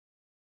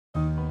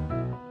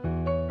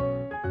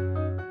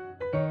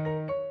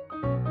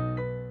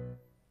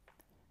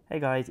Hey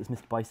guys, it's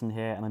Mr. Bicen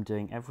here, and I'm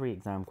doing every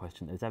exam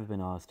question that has ever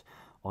been asked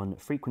on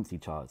frequency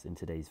charts in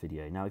today's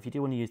video. Now, if you do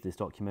want to use this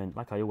document,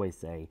 like I always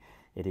say,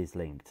 it is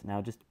linked.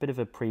 Now, just a bit of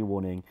a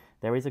pre-warning,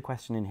 there is a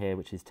question in here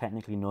which is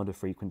technically not a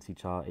frequency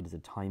chart, it is a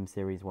time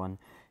series one.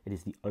 It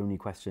is the only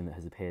question that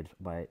has appeared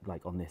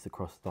on this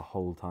across the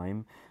whole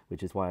time,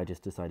 which is why I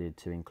just decided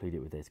to include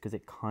it with this, because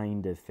it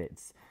kind of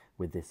fits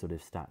with this sort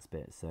of stats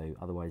bit, so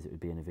otherwise it would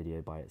be in a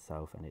video by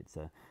itself, and it's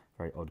a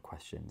very odd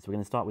question. So we're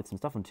going to start with some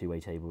stuff on two-way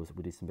tables.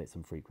 We'll do some bits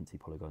on frequency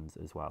polygons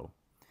as well.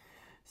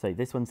 So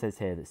this one says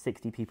here that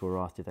 60 people were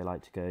asked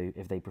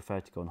if they prefer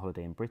to go on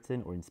holiday in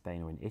Britain or in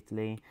Spain or in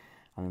Italy,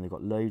 and then they've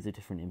got loads of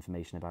different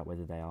information about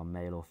whether they are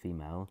male or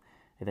female.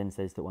 It then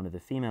says that one of the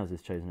females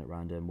is chosen at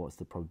random. What's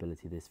the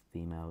probability this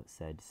female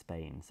said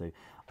Spain? So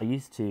I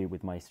used to,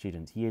 with my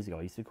students years ago,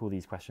 I used to call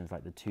these questions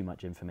like the too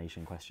much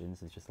information questions.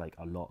 There's just like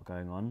a lot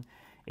going on.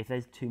 If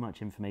there's too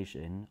much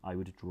information, I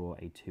would draw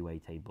a two-way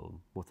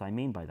table. What I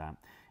mean by that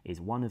is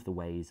one of the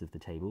ways of the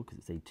table, because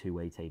it's a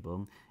two-way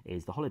table,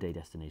 is the holiday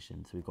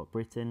destination. So we've got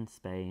Britain,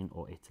 Spain,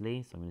 or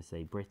Italy. So I'm going to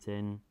say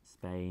Britain,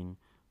 Spain,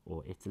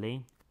 or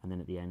Italy. And then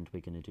at the end,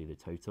 we're going to do the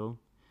total.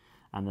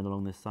 And then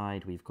along the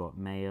side, we've got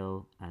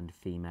male and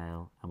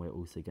female, and we're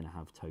also going to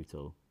have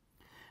total.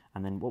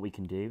 And then what we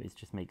can do is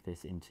just make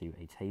this into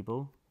a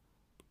table.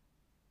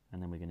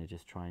 And then we're going to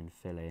just try and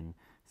fill in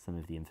some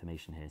of the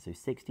information here. So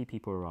 60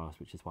 people were asked,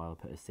 which is why I'll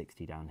put a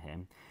 60 down here.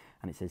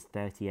 And it says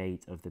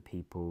 38 of the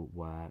people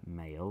were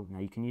male. Now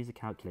you can use a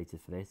calculator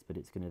for this, but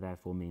it's going to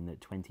therefore mean that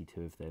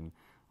 22 of them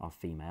are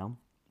female.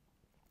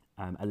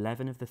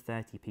 11 of the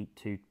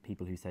 32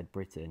 people who said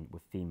Britain were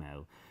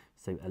female.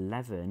 So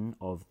 11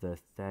 of the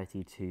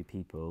 32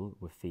 people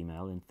were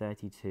female, and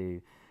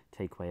 32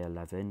 take away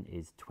 11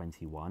 is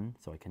 21.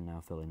 So I can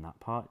now fill in that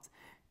part.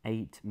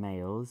 8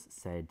 males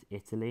said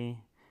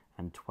Italy,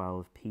 and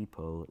 12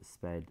 people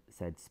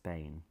said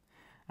Spain.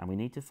 And we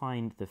need to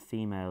find the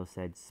female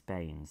said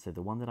Spain. So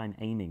the one that I'm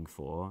aiming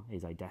for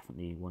is I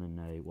definitely want to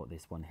know what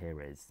this one here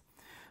is.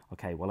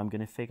 Okay, well, I'm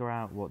going to figure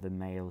out what the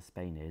male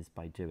Spain is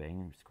by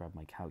doing, just grab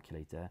my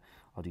calculator.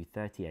 I'll do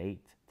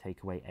 38,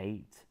 take away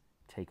 8,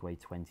 take away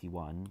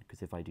 21,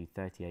 because if I do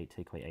 38,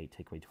 take away 8,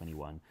 take away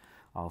 21,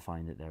 I'll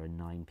find that there are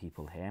 9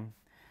 people here.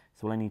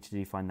 So all I need to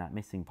do to find that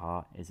missing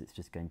part is it's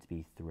just going to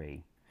be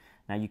 3.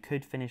 Now you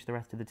could finish the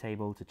rest of the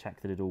table to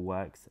check that it all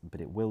works, but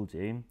it will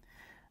do.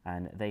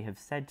 And they have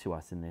said to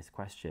us in this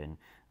question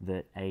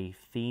that a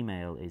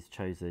female is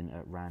chosen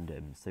at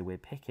random. So we're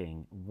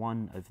picking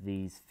one of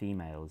these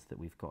females that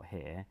we've got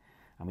here,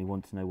 and we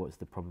want to know what's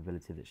the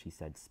probability that she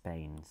said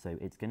Spain. So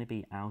it's going to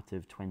be out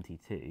of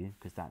 22,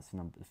 because that's the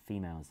number of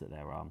females that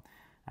there are,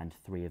 and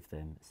 3 of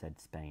them said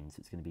Spain. So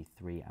it's going to be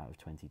 3 out of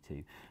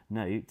 22.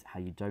 Note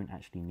how you don't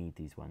actually need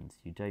these ones.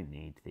 You don't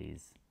need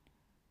these,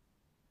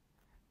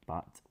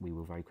 but we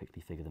will very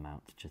quickly figure them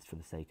out just for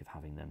the sake of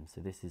having them.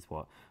 So this is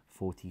what,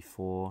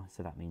 44,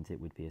 so that means it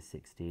would be a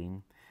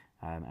 16,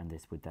 and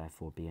this would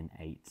therefore be an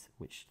 8,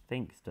 which I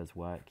think does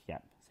work.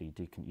 Yep, so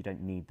you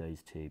don't need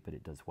those 2, but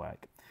it does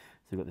work.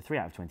 So we've got the 3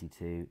 out of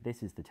 22.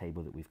 This is the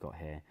table that we've got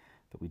here,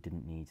 but we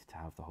didn't need to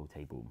have the whole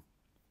table.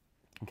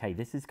 Okay,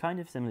 this is kind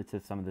of similar to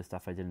some of the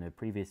stuff I did in a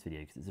previous video,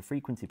 because it's a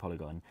frequency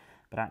polygon,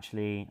 but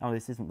actually, oh,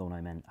 this isn't the one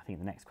I meant. I think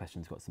the next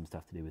question's got some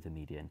stuff to do with the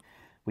median.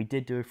 We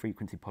did do a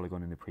frequency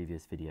polygon in the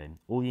previous video.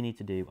 All you need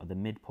to do are the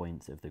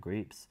midpoints of the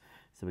groups.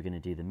 So we're going to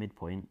do the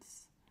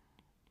midpoints,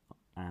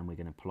 and we're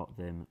going to plot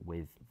them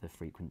with the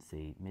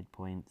frequency,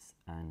 midpoints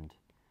and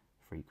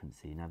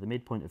frequency. Now the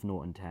midpoint of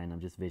 0 and 10, I'm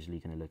just visually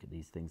going to look at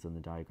these things on the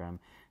diagram.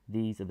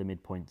 These are the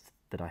midpoints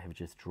that I have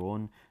just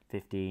drawn,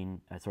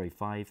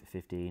 5,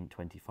 15,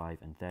 25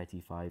 and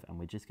 35, and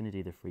we're just going to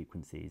do the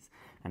frequencies,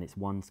 and it's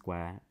 1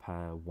 square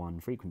per 1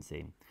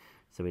 frequency.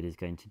 So it is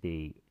going to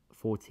be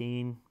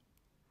 14,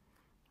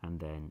 and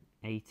then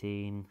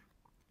 18,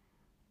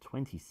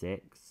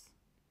 26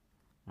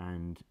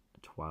 and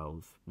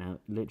 12. Now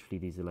literally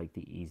these are like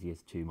the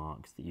easiest 2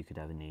 marks that you could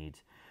ever need.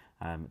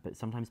 But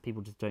sometimes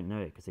people just don't know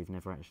it because they've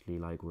never actually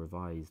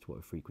revised what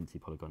a frequency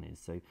polygon is.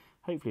 So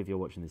hopefully if you're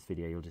watching this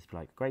video, you'll just be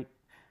like, great,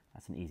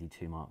 that's an easy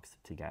 2 marks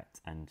to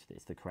get, and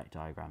it's the correct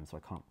diagram, so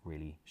I can't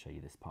really show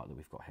you this part that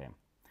we've got here.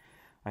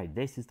 All right,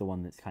 this is the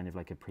one that's kind of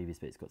like a previous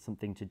bit. It's got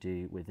something to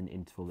do with an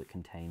interval that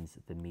contains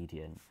the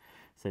median.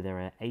 So there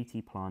are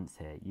 80 plants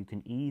here. You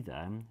can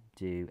either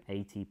do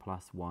 80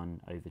 plus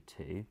 1 over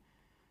 2,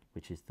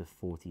 which is the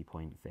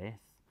 40.5th,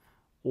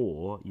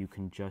 or you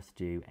can just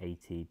do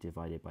 80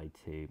 divided by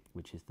 2,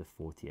 which is the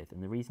 40th.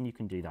 And the reason you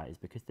can do that is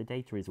because the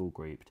data is all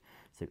grouped,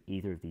 so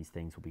either of these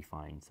things will be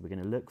fine. So we're going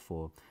to look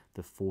for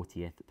the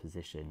 40th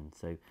position.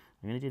 So I'm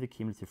going to do the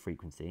cumulative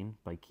frequency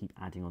by keep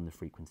adding on the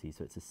frequency.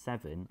 So it's a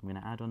 7. I'm going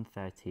to add on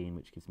 13,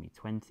 which gives me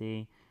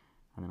 20,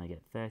 and then I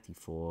get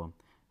 34,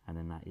 and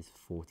then that is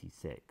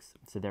 46.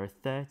 So there are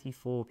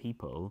 34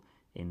 people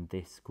in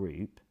this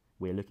group.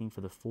 We're looking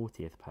for the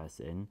 40th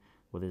person.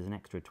 Well, there's an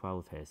extra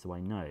 12 here, so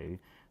I know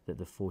that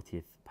the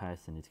 40th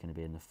person is going to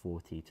be in the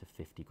 40 to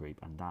 50 group,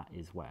 and that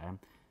is where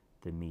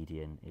the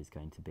median is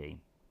going to be.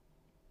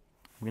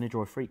 I'm going to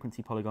draw a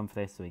frequency polygon for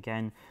this. So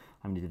again,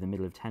 I'm going to do the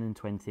middle of 10 and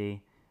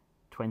 20,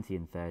 20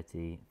 and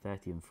 30,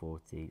 30 and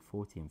 40,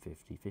 40 and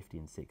 50, 50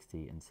 and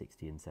 60, and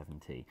 60 and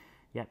 70.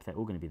 Yep, they're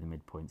all going to be the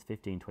midpoints,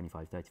 15,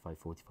 25, 35,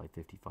 45,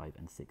 55,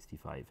 and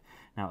 65.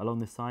 Now, along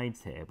the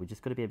sides here, we've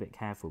just got to be a bit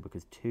careful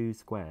because 2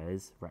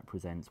 squares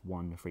represents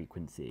 1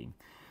 frequency.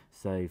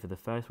 So for the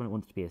first one, it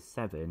wants to be a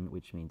 7,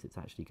 which means it's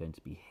actually going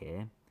to be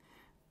here.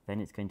 Then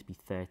it's going to be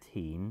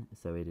 13,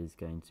 so it is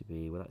going to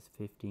be, well, that's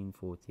 15,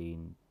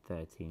 14,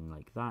 13,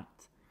 like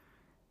that.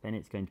 Then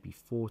it's going to be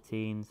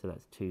 14, so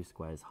that's 2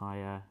 squares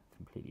higher,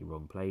 completely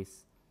wrong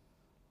place.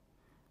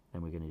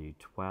 Then we're going to do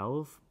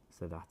 12,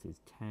 so that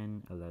is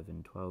 10,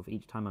 11, 12.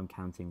 Each time I'm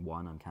counting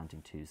 1, I'm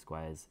counting 2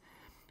 squares.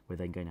 We're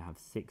then going to have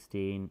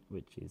 16,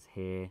 which is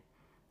here,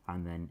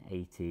 and then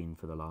 18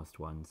 for the last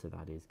one, so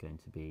that is going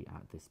to be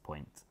at this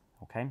point.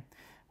 Okay,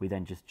 we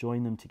then just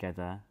join them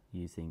together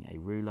using a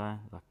ruler.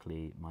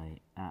 Luckily, my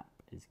app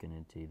is going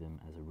to do them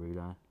as a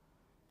ruler.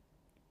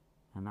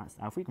 And that's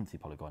our frequency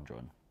polygon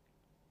drawn.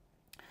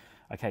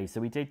 Okay,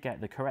 so we did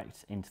get the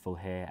correct interval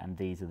here, and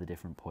these are the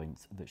different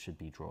points that should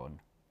be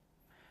drawn.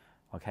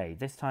 Okay,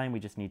 this time we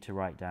just need to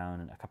write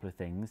down a couple of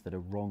things that are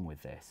wrong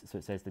with this. So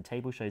it says the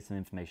table shows some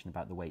information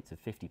about the weights of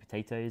 50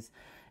 potatoes.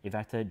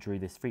 Iveta drew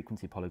this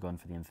frequency polygon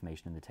for the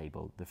information in the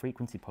table. The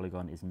frequency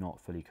polygon is not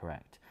fully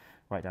correct.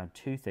 Write down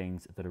 2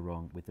 things that are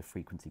wrong with the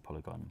frequency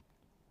polygon.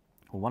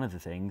 Well, one of the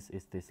things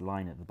is this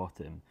line at the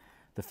bottom.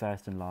 The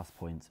first and last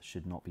points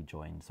should not be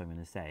joined. So I'm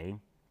going to say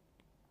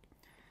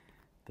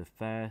the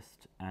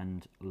first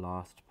and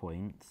last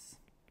points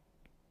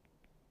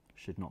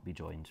should not be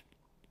joined.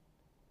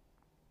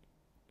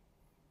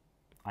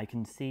 I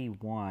can see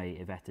why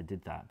Iveta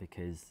did that,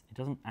 because it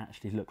doesn't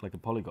actually look like a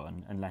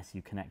polygon unless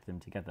you connect them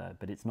together,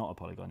 but it's not a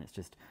polygon, it's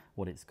just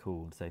what it's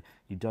called. So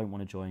you don't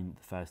want to join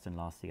the first and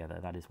last together.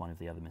 That is one of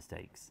the other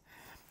mistakes.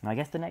 And I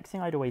guess the next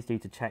thing I'd always do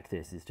to check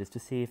this is just to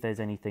see if there's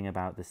anything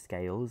about the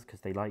scales,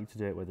 because they like to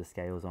do it where the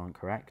scales aren't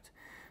correct.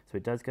 So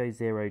it does go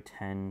 0,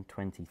 10,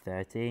 20,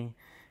 30.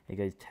 It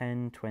goes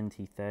 10,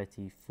 20,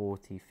 30,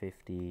 40,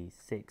 50,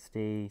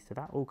 60. So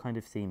that all kind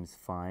of seems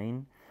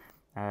fine.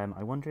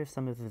 I wonder if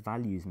some of the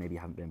values maybe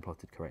haven't been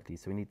plotted correctly.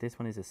 So we need, this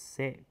one is a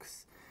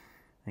 6.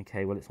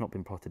 Okay, well, it's not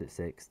been plotted at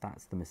 6.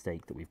 That's the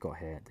mistake that we've got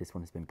here. This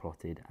one has been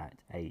plotted at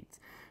 8.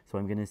 So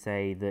I'm going to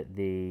say that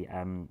the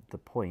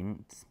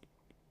point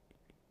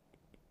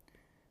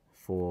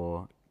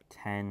for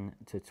 10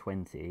 to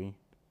 20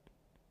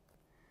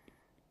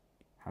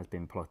 has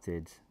been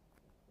plotted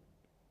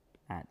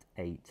at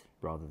 8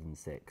 rather than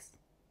 6.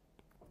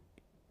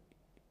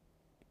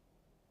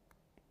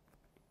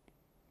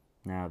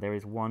 Now, there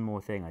is one more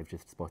thing I've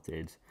just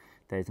spotted.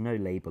 There's no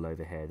label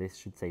over here. This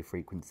should say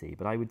frequency,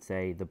 but I would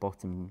say the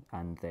bottom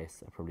and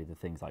this are probably the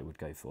things I would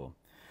go for.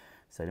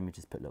 So let me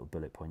just put little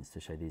bullet points to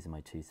show these are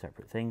my 2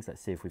 separate things.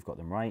 Let's see if we've got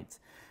them right.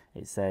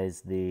 It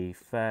says the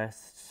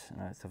first,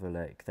 let's have a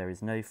look. There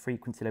is no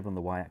frequency label on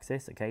the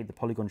y-axis. Okay, the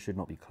polygon should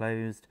not be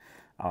closed.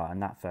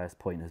 And that first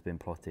point has been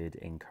plotted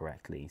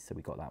incorrectly. So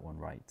we got that one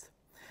right.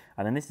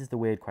 And then this is the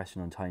weird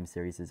question on time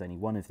series. There's only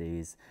one of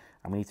these,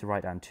 and we need to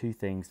write down 2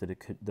 things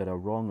that are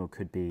wrong or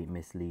could be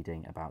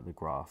misleading about the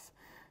graph.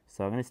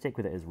 So I'm going to stick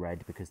with it as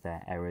red because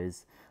they're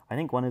errors. I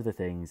think one of the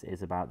things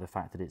is about the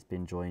fact that it's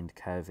been joined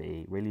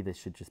curvy. Really, this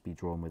should just be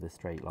drawn with a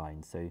straight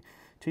line. So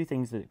 2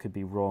 things that could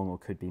be wrong or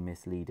could be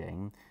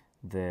misleading.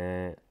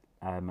 The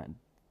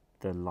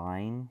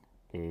line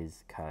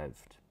is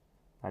curved.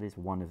 That is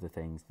one of the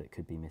things that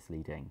could be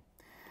misleading.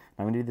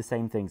 Now I'm going to do the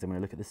same things. I'm going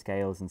to look at the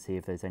scales and see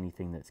if there's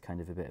anything that's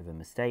kind of a bit of a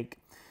mistake.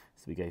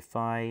 So we go 6,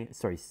 6.57,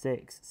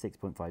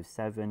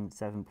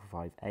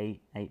 7.58,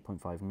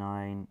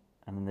 8.59,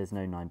 and then there's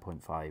no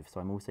 9.5.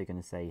 So I'm also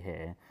going to say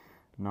here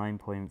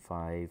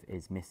 9.5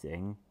 is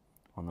missing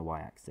on the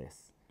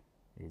y-axis.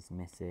 Is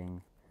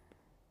missing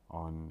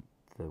on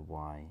the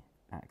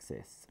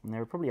y-axis. And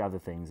there are probably other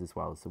things as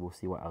well, so we'll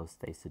see what else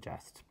they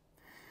suggest.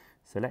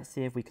 So let's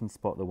see if we can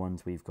spot the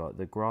ones we've got.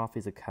 The graph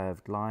is a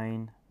curved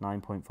line,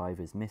 9.5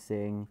 is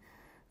missing.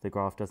 The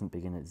graph doesn't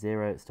begin at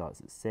 0, it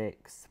starts at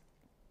 6.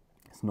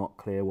 It's not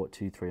clear what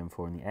 2, 3, and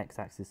 4 on the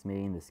x-axis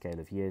mean. The scale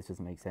of years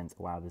doesn't make sense.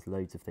 Wow, there's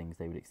loads of things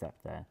they would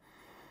accept there.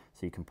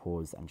 So you can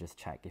pause and just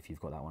check if you've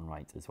got that one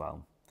right as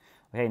well.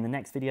 Okay, in the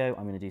next video,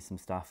 I'm going to do some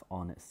stuff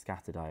on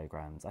scatter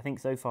diagrams. I think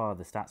so far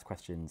the stats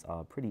questions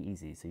are pretty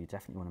easy, so you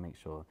definitely want to make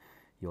sure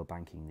you're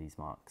banking these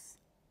marks.